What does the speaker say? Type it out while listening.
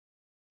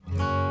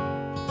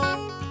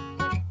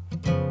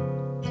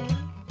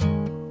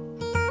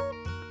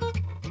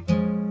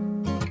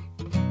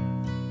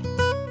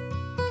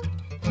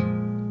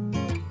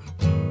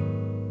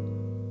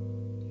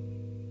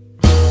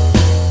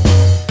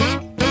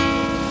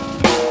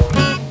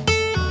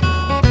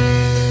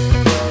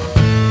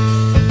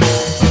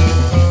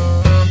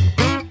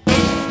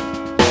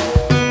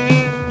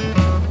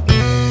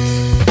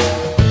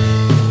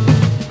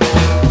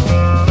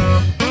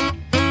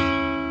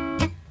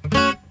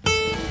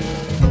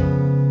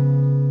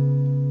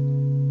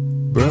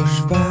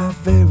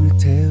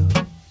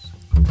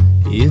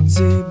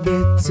itsy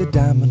bitsy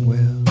diamond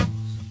wells,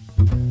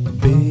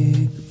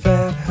 big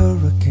fat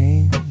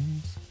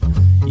hurricanes,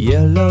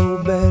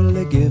 yellow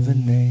belly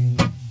giving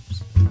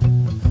names,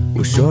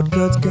 where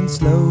shortcuts can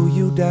slow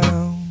you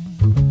down,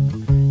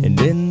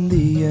 and in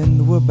the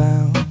end we're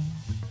bound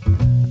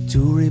to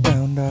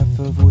rebound off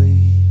of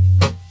weed.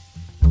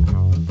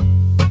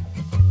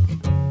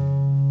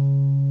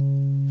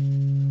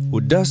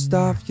 We'll dust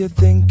off your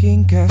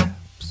thinking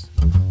caps,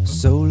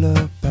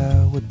 solar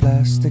powered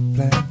plastic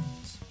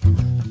plants,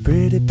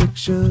 pretty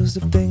pictures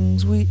of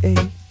things we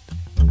ate.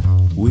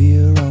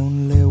 We're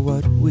only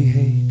what we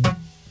hate,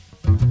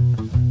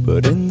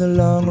 but in the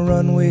long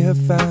run we have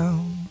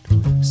found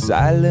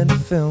silent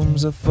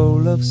films are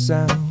full of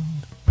sound,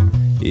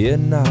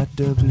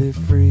 inaudibly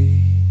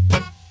free.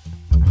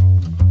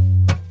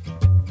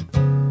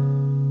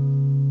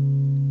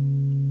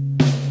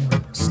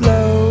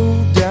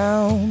 Slow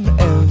down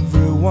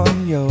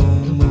everyone, you're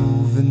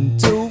moving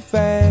too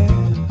fast.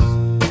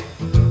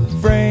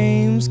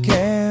 Frames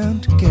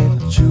can't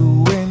catch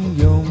you when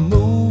you're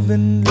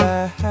moving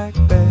like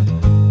that.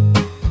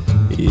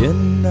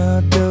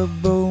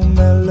 Inaudible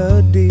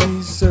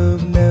melodies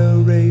of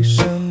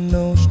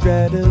narrational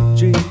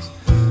strategies,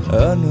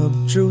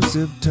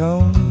 unobtrusive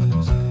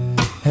tones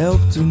help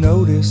to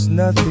notice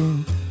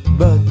nothing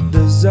but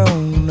the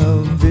zone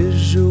of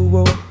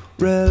visual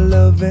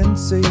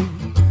relevancy.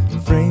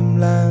 Frame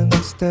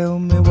lines tell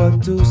me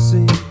what to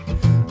see,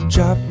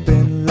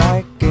 chopping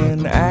like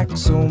an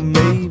axle.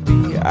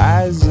 Maybe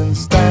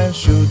Eisenstein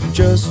should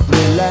just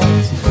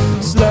relax.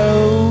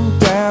 Slow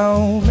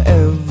down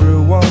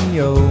everyone,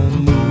 you're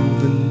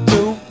moving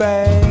too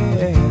fast.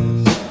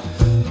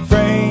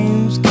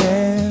 Frames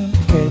can't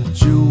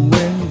catch you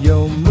when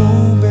you're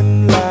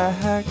moving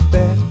like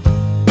that.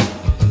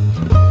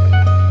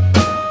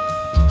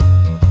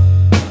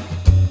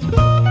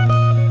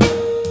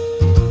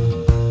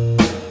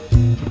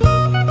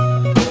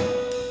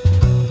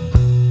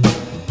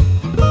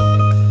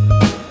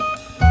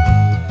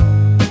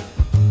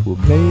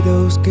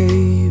 Plato's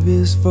cave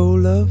is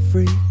full of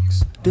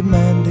freaks,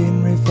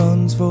 demanding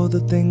refunds for the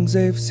things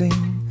they've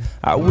seen.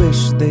 I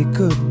wish they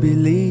could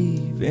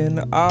believe in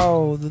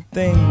all the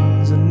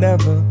things that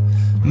never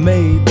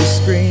made the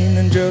screen.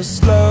 And just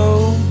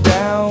slow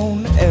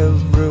down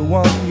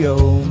everyone,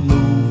 you're moving